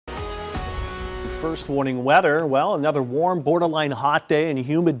first warning weather. Well, another warm, borderline hot day and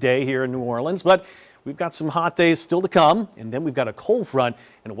humid day here in New Orleans, but we've got some hot days still to come, and then we've got a cold front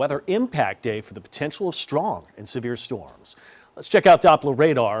and a weather impact day for the potential of strong and severe storms. Let's check out Doppler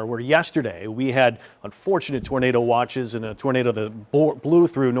radar, where yesterday we had unfortunate tornado watches and a tornado that blew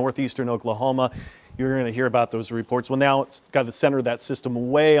through northeastern Oklahoma. You're going to hear about those reports. Well, now it's got the center of that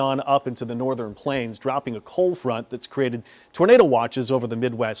system way on up into the northern plains, dropping a cold front that's created tornado watches over the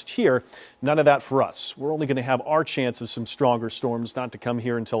Midwest here. None of that for us. We're only going to have our chance of some stronger storms not to come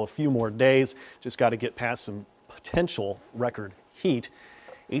here until a few more days. Just got to get past some potential record heat.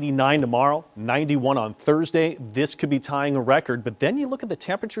 89 tomorrow, 91 on Thursday. This could be tying a record, but then you look at the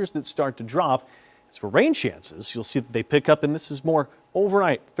temperatures that start to drop. As for rain chances, you'll see that they pick up, and this is more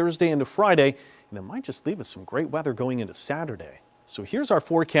overnight, Thursday into Friday, and that might just leave us some great weather going into Saturday. So here's our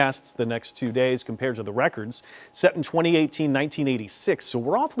forecasts the next 2 days compared to the records set in 2018, 1986. So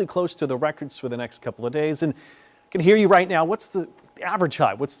we're awfully close to the records for the next couple of days. And I can hear you right now. What's the average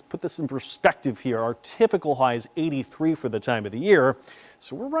high? Let's put this in perspective here. Our typical high is 83 for the time of the year.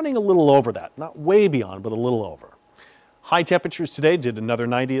 So we're running a little over that. Not way beyond, but a little over. High temperatures today did another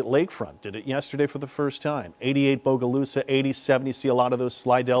 90 at Lakefront. Did it yesterday for the first time. 88 Bogalusa, 87. You see a lot of those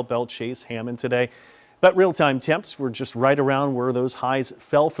Slidell, Belle Chase, Hammond today. But real-time temps were just right around where those highs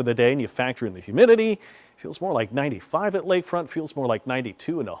fell for the day, and you factor in the humidity. Feels more like 95 at Lakefront. Feels more like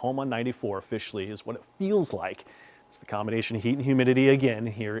 92 in Tahoma. 94 officially is what it feels like. It's the combination of heat and humidity again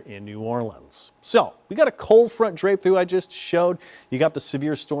here in New Orleans. So we got a cold front drape through I just showed. You got the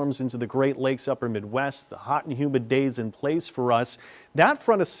severe storms into the Great Lakes, upper Midwest, the hot and humid days in place for us. That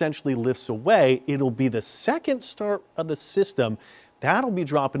front essentially lifts away. It'll be the second start of the system. That'll be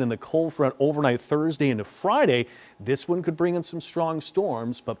dropping in the cold front overnight Thursday into Friday. This one could bring in some strong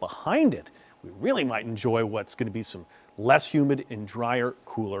storms, but behind it, we really might enjoy what's going to be some less humid and drier,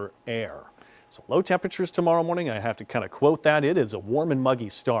 cooler air. So low temperatures tomorrow morning, I have to kind of quote that. It is a warm and muggy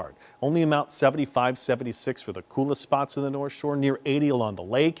start. Only amount 75, 76 for the coolest spots in the North Shore, near 80 along the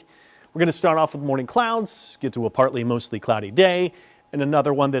lake. We're going to start off with morning clouds, get to a partly mostly cloudy day, and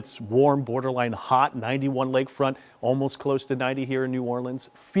another one that's warm, borderline hot, 91 lakefront, almost close to 90 here in New Orleans,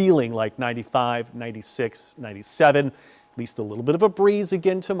 feeling like 95, 96, 97. At least a little bit of a breeze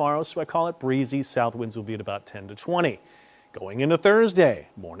again tomorrow, so I call it breezy. South winds will be at about 10 to 20. Going into Thursday,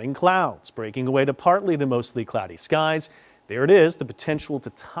 morning clouds, breaking away to partly to mostly cloudy skies. There it is, the potential to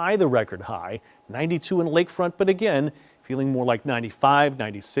tie the record high, 92 in Lakefront, but again, feeling more like 95,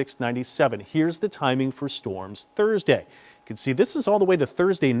 96, 97. Here's the timing for storms Thursday. You can see this is all the way to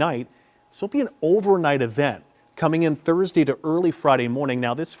Thursday night. This will be an overnight event coming in Thursday to early Friday morning.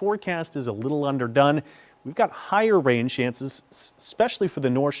 Now, this forecast is a little underdone. We've got higher rain chances, especially for the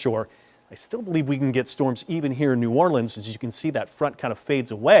North Shore. I still believe we can get storms even here in New Orleans. As you can see, that front kind of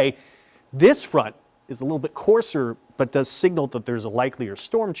fades away. This front is a little bit coarser, but does signal that there's a likelier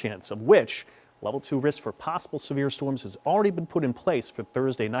storm chance, of which level 2 risk for possible severe storms has already been put in place for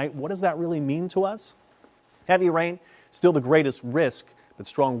Thursday night. What does that really mean to us? Heavy rain, still the greatest risk, but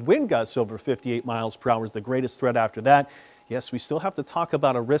strong wind gusts over 58 miles per hour is the greatest threat after that. Yes, we still have to talk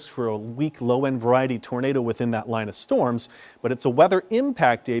about a risk for a weak low-end variety tornado within that line of storms, but it's a weather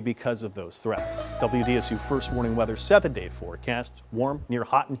impact day because of those threats. WDSU first warning weather 7-day forecast. Warm, near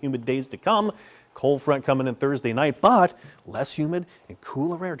hot and humid days to come. Cold front coming in Thursday night, but less humid and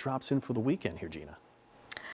cooler air drops in for the weekend here, Gina.